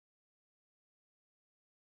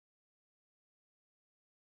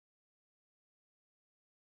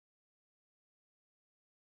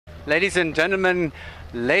Ladies and gentlemen,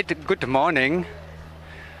 late good morning.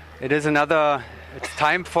 It's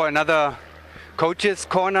time for another Coaches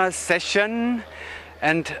Corner session.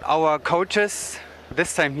 And our coaches,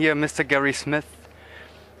 this time here, Mr. Gary Smith,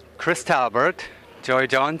 Chris Talbert, Joey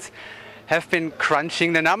Jones, have been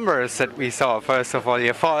crunching the numbers that we saw, first of all,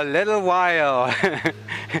 here for a little while.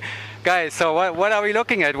 Guys, so what are we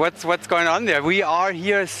looking at? What's going on there? We are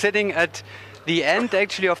here sitting at the end,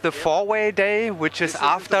 actually, of the four-way day, which is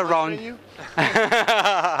after round... I'll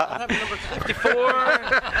have number 54,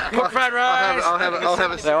 pork fried rice. I'll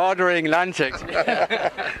have a... They're ordering lunch, actually.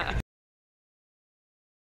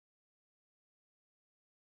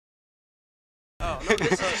 Oh, no,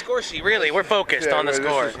 this is the score sheet, really. We're focused on the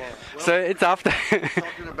score. So it's after...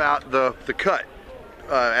 Talking about the cut,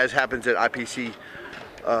 as happens at IPC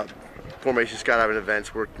formation skydiving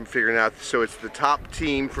events, we're figuring out, so it's the top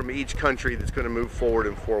team from each country that's going to move forward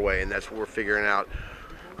in four-way, and that's what we're figuring out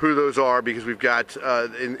who those are, because we've got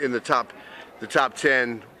in the top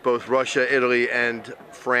 10, both Russia, Italy, and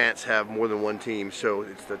France have more than one team, so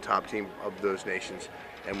it's the top team of those nations,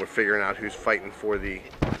 and we're figuring out who's fighting for the...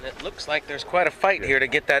 It looks like there's quite a fight here to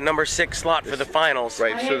get that number 6 slot for the finals.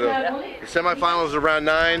 Right, so the semifinals are round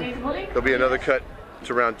 9, there'll be another cut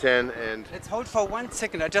to round 10, and... Let's hold for 1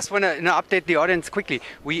 second. I just want to update the audience quickly.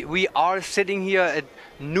 We are sitting here at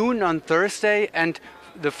noon on Thursday, and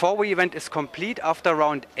the four-way event is complete after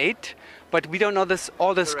round 8, but we don't know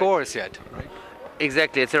all the scores yet. Right?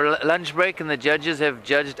 Exactly. It's a lunch break, and the judges have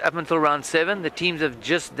judged up until round 7. The teams have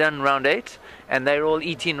just done round 8, and they're all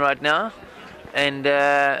eating right now. And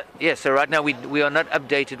so right now we are not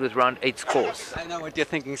updated with round 8 scores. I know what you're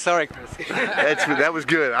thinking. Sorry, Chris. That was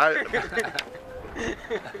good.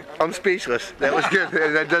 I'm speechless. That was good.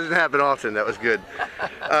 That doesn't happen often. That was good.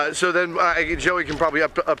 So then Joey can probably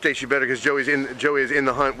update you better, because Joey is in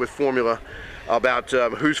the hunt with Formula about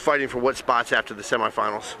who's fighting for what spots after the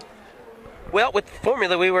semifinals. Well, with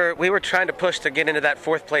Formula, we were trying to push to get into that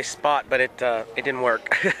 4th place spot, but it didn't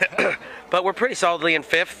work. But we're pretty solidly in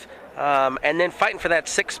 5th. And then fighting for that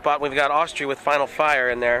 6th spot, we've got Austria with Final Fire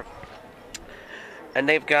in there. And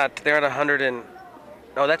they're at 100 and...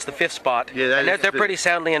 Oh, that's the 5th spot. Yeah, and they're pretty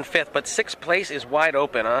soundly in 5th, but 6th place is wide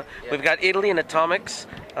open, huh? Yeah. We've got Italy and Atomics.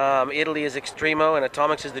 Italy is Extremo, and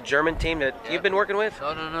Atomics is the German team that you've been working with?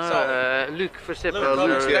 No. Luke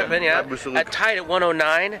Verstappen. Tied at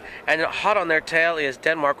 109, and hot on their tail is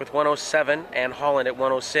Denmark with 107 and Holland at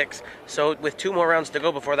 106. So with 2 more rounds to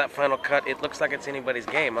go before that final cut, it looks like it's anybody's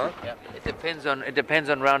game, huh? Yeah. It depends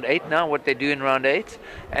on round 8 now, what they do in round 8,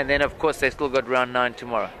 and then of course they still got round 9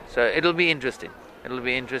 tomorrow. So it'll be interesting. It'll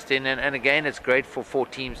be interesting, and again, it's great for 4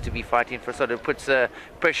 teams to be fighting for. So it puts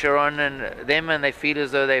pressure on them, and they feel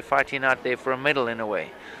as though they're fighting out there for a medal in a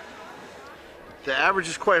way. The average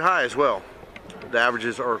is quite high as well. The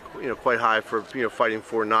averages are quite high for fighting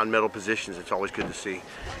for non-medal positions. It's always good to see.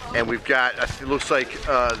 And we've got, it looks like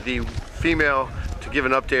the female, to give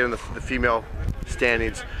an update on the female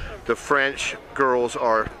standings, the French girls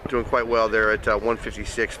are doing quite well. They're at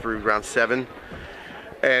 156 through round 7.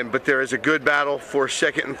 But there is a good battle for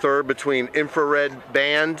 2nd and 3rd between Infrared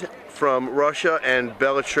Band from Russia and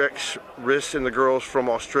Bellatrix Riss and the girls from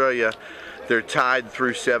Australia. They're tied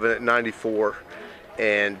through 7 at 94.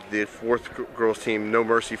 And the 4th girls team, No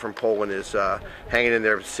Mercy from Poland, is hanging in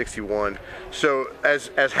there at 61. So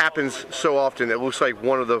as happens so often, it looks like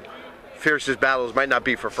one of the fiercest battles might not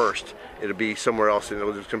be for 1st. It'll be somewhere else, and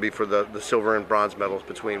it's going to be for the silver and bronze medals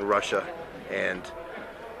between Russia and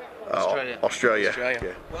Australia.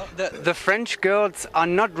 Yeah. Well, the French girls are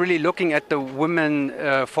not really looking at the women,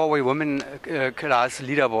 four-way women class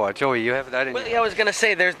leaderboard. Joey, you have that in I was going to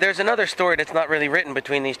say, there's another story that's not really written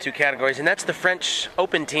between these 2 categories, and that's the French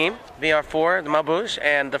Open team, VR4, the Mabouche,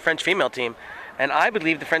 and the French female team. And I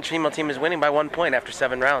believe the French female team is winning by 1 point after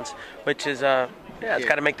 7 rounds, which is, it's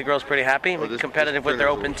got to make the girls pretty happy, competitive with their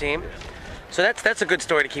Open team. So that's a good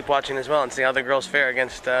story to keep watching as well, and see how the girls fare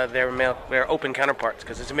against their Open counterparts,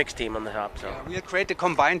 because it's a mixed team on the top. So yeah, we'll create a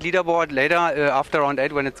combined leaderboard later after round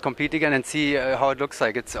 8 when it's complete again, and see how it looks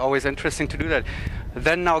like. It's always interesting to do that.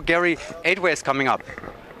 Then now, Gary, 8-way is coming up.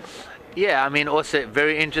 Yeah, I mean, also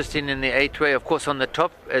very interesting in the 8-way. Of course, on the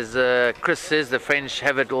top, as Chris says, the French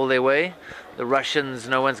have it all their way. The Russians,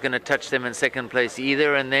 no one's going to touch them in 2nd place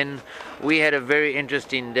either. And then we had a very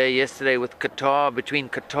interesting day yesterday with Qatar, between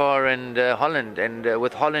Qatar and Holland, and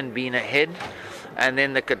with Holland being ahead. And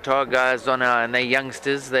then the Qatar guys and they're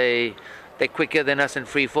youngsters, they're quicker than us in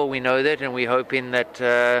free fall, we know that, and we're hoping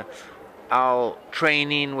that our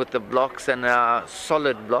training with the blocks and our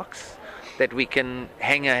solid blocks, that we can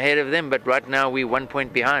hang ahead of them, but right now we're 1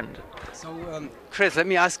 point behind. So Chris, let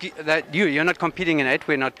me ask you that you're not competing in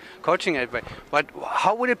 8-way, not coaching 8-way, but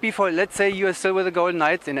how would it be for, let's say you are still with the Golden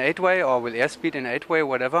Knights in 8-way or with Airspeed in 8-way,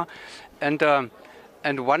 whatever, and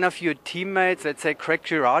one of your teammates, let's say Craig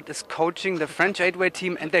Girard, is coaching the French 8-way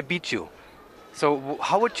team and they beat you. So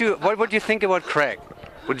what would you think about Craig?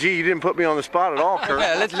 Well, gee, you didn't put me on the spot at all, Kurt.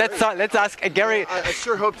 Yeah, let's ask Gary. I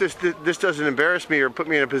sure hope this doesn't embarrass me or put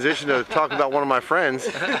me in a position to talk about one of my friends.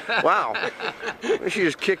 Wow, she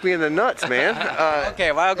just kicked me in the nuts, man.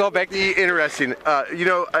 Okay, well, I'll go back. Interesting.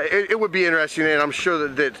 It would be interesting, and I'm sure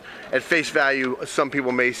that at face value, some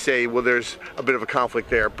people may say, well, there's a bit of a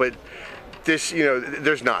conflict there, but this,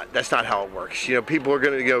 there's not. That's not how it works. People are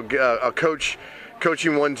going to go a coach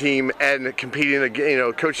coaching one team and competing,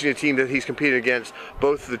 coaching a team that he's competing against.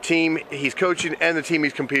 Both the team he's coaching and the team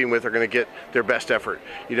he's competing with are going to get their best effort.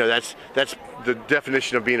 That's the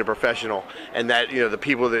definition of being a professional, and that the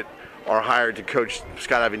people that are hired to coach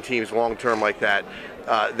skydiving teams long term like that,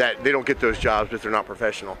 that they don't get those jobs if they're not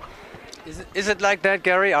professional. Is it like that,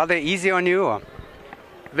 Gary? Are they easy on you? Or?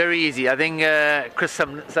 Very easy. I think Chris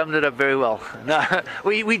summed it up very well. No,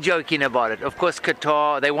 we're joking about it. Of course,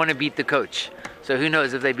 Qatar, they want to beat the coach. So who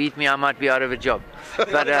knows, if they beat me, I might be out of a job.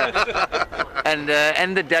 But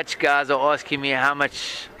and the Dutch guys are asking me how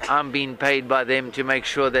much I'm being paid by them to make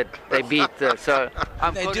sure that they beat.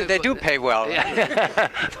 They do pay well.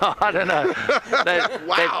 No, I don't know.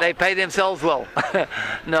 They pay themselves well.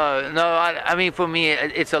 I mean, for me,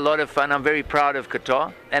 it's a lot of fun. I'm very proud of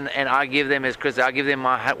Qatar, and I give them, as Chris, I give them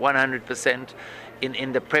my 100%.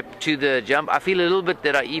 In the prep to the jump. I feel a little bit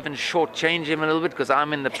that I even shortchange them a little bit because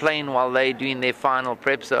I'm in the plane while they're doing their final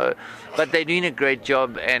prep. But they're doing a great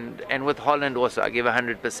job, and with Holland also I give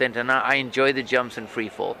 100%, and I enjoy the jumps and free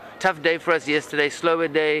fall. Tough day for us yesterday, slower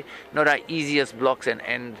day, not our easiest blocks,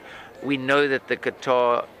 and we know that the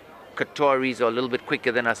Qataris are a little bit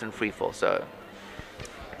quicker than us in free fall. So.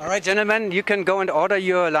 All right, gentlemen, you can go and order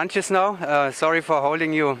your lunches now. Sorry for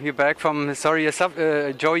holding you back from. Sorry,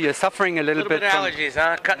 Joe, you're suffering a little bit. Of allergies,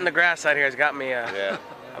 huh? Cutting the grass out here has got me. Yeah.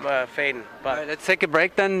 I'm fading. But let's take a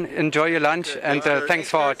break then. Enjoy your lunch, and thanks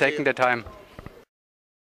for taking the time.